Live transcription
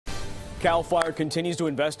Calfire continues to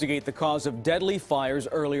investigate the cause of deadly fires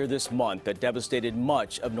earlier this month that devastated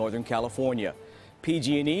much of Northern California.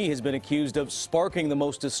 PG&E has been accused of sparking the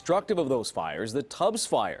most destructive of those fires, the Tubbs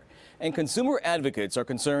fire. And consumer advocates are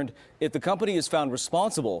concerned if the company is found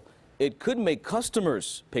responsible, it could make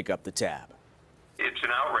customers pick up the tab. It's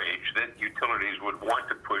an outrage that utilities would want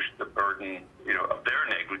to push the burden, of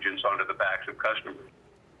their negligence onto the backs of customers.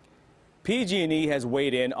 PG&E has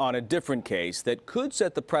weighed in on a different case that could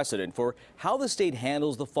set the precedent for how the state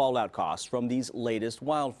handles the fallout costs from these latest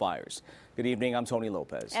wildfires. Good evening, I'm Tony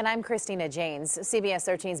Lopez. And I'm Christina Janes. CBS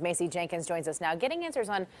 13's Macy Jenkins joins us now, getting answers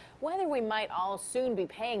on whether we might all soon be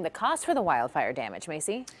paying the cost for the wildfire damage.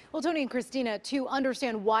 Macy? Well, Tony and Christina, to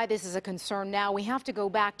understand why this is a concern now, we have to go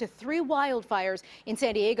back to 3 wildfires in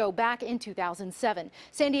San Diego back in 2007.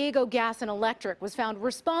 San Diego Gas and Electric was found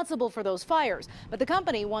responsible for those fires, but the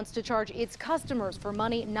company wants to charge its customers for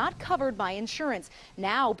money not covered by insurance.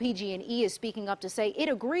 Now PG&E is speaking up to say it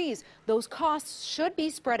agrees those costs should be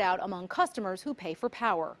spread out among customers who pay for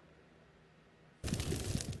power.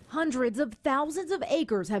 Hundreds of thousands of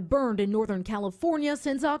acres have burned in Northern California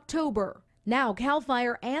since October. Now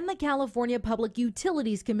Calfire and the California Public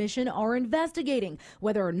Utilities Commission are investigating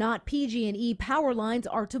whether or not PG&E power lines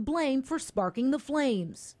are to blame for sparking the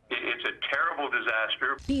flames. It's a terrible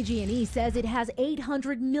disaster. PG&E says it has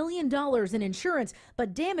 $800 million in insurance,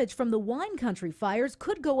 but damage from the wine country fires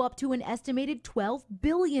could go up to an estimated $12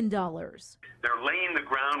 billion. They're laying the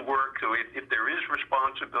groundwork, so if there is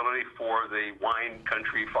responsibility for the wine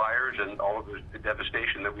country fires and all of the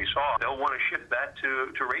devastation that we saw, they'll want to shift that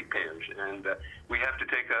to ratepayers. And we have to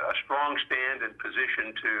take a strong stand and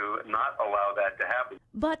position to not allow that to happen.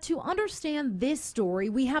 But to understand this story,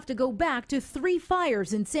 we have to go back to 3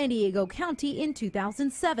 fires in San Diego County in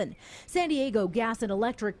 2007. San Diego Gas and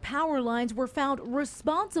Electric power lines were found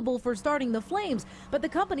responsible for starting the flames, but the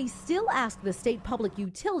company still asked the State Public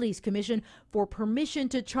Utilities Commission for permission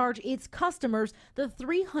to charge its customers the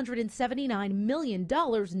 $379 million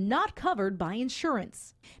not covered by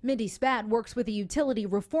insurance. Mindy Spat works with the Utility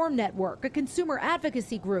Reform Network, a consumer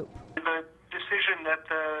advocacy group. The decision that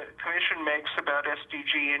the commission makes about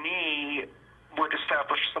SDG&E would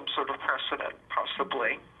establish some sort of precedent,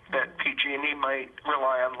 possibly, that PG&E might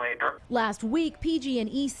rely on later. Last week,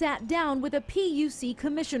 PG&E sat down with a PUC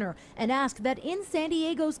commissioner and asked that in San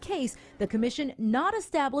Diego's case, the commission not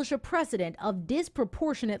establish a precedent of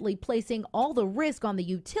disproportionately placing all the risk on the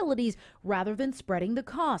utilities rather than spreading the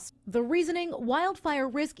cost. The reasoning: wildfire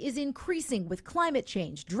risk is increasing with climate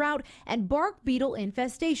change, drought, and bark beetle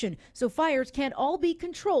infestation, so fires can't all be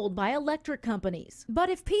controlled by electric companies. But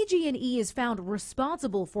if PG&E is found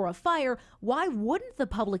responsible for a fire, why wouldn't the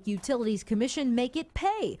Public Utilities Commission make it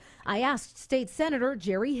pay? I asked State Senator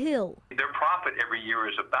Jerry Hill. Their profit every year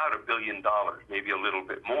is about $1 billion, maybe a little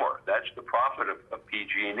bit more. That's the profit of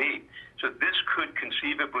PG&E. So this could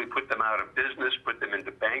conceivably put them out of business, put them into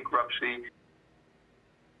bankruptcy.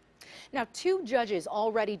 Now, 2 judges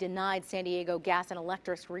already denied San Diego Gas and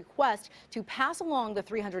Electric's request to pass along the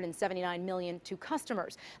 $379 million to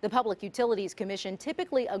customers. The Public Utilities Commission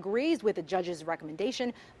typically agrees with the judge's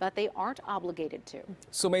recommendation, but they aren't obligated to.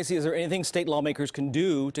 So, Macy, is there anything state lawmakers can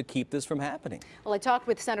do to keep this from happening? Well, I talked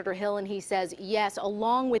with Senator Hill, and he says yes,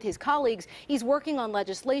 along with his colleagues, he's working on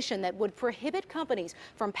legislation that would prohibit companies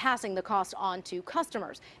from passing the cost on to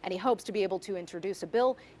customers, and he hopes to be able to introduce a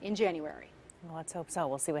bill in January. Well, let's hope so.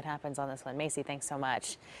 We'll see what happens on this one. Macy, thanks so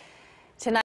much.